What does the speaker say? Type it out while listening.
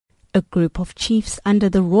A group of chiefs under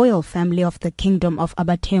the royal family of the Kingdom of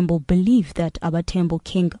Abatembo believe that Abatembo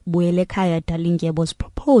King Buelekhaya Dalindyebo's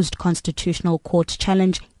proposed constitutional court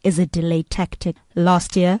challenge is a delay tactic.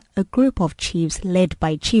 Last year, a group of chiefs led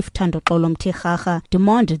by Chief Thandoxolo Mthikgakga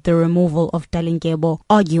demanded the removal of Dalindyebo,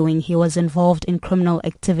 arguing he was involved in criminal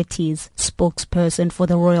activities. Spokesperson for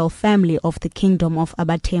the royal family of the Kingdom of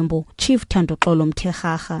Abatembo, Chief Thandoxolo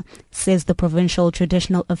Mthikgakga, says the Provincial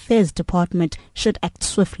Traditional Affairs Department should act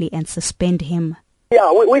swiftly and suspend him. Yeah,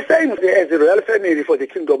 we're saying as a royal family for the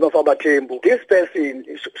Kingdom of Abatembo, this person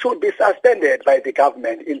should be suspended by the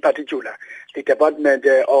government, in particular the Department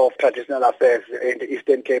of Traditional Affairs in the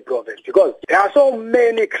Eastern Cape province, because there are so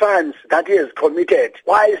many crimes that he has committed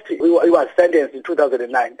whilst he was sentenced in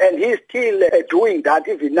 2009, and he's still doing that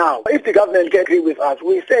even now. If the government can agree with us,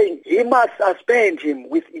 we're saying he must suspend him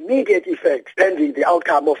with immediate effect, pending the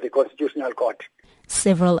outcome of the Constitutional Court.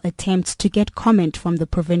 Several attempts to get comment from the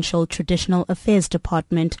Provincial Traditional Affairs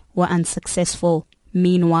Department were unsuccessful.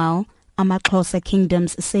 Meanwhile, AmaXhosa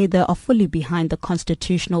kingdoms say they are fully behind the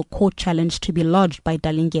constitutional court challenge to be lodged by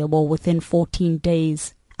Dalindyebo within 14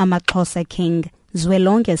 days. AmaXhosa King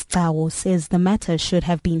Zwelonke Sitawo says the matter should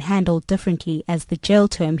have been handled differently, as the jail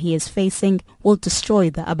term he is facing will destroy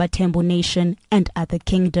the Abatembo nation and other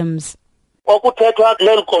kingdoms. What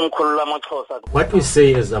we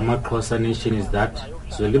say as AmaXhosa nation is that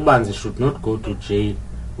Zwelibanzi should not go to jail.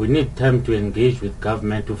 We need time to engage with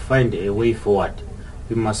government to find a way forward.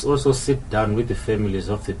 We must also sit down with the families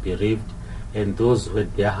of the bereaved and those who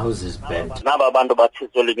had their houses burnt.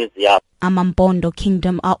 Amampondo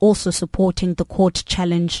Kingdom are also supporting the court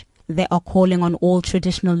challenge. They are calling on all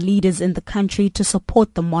traditional leaders in the country to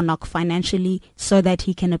support the monarch financially so that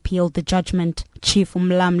he can appeal the judgment. Chief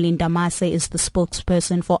Mlamli Ndamase is the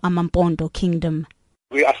spokesperson for Amampondo Kingdom.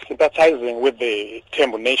 We are sympathizing with the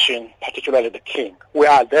Tembo nation, particularly the king. We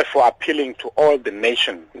are therefore appealing to all the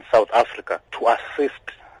nations in South Africa to assist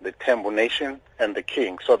the Tembo nation and the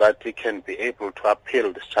king so that we can be able to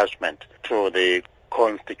appeal this judgment to the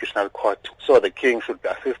Constitutional Court. So the king should be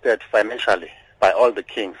assisted financially by all the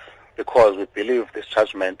kings, because we believe this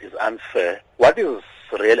judgment is unfair. What is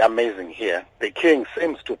really amazing here, the king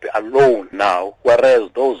seems to be alone now, whereas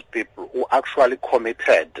those people who actually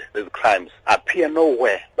committed these crimes appear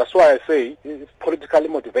nowhere. That's why I say it's politically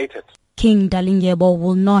motivated. King Dalindyebo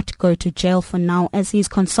will not go to jail for now, as he is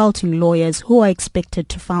consulting lawyers who are expected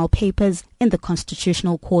to file papers in the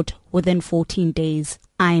Constitutional Court within 14 days.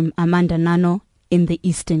 I'm Amanda Nano in the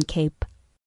Eastern Cape.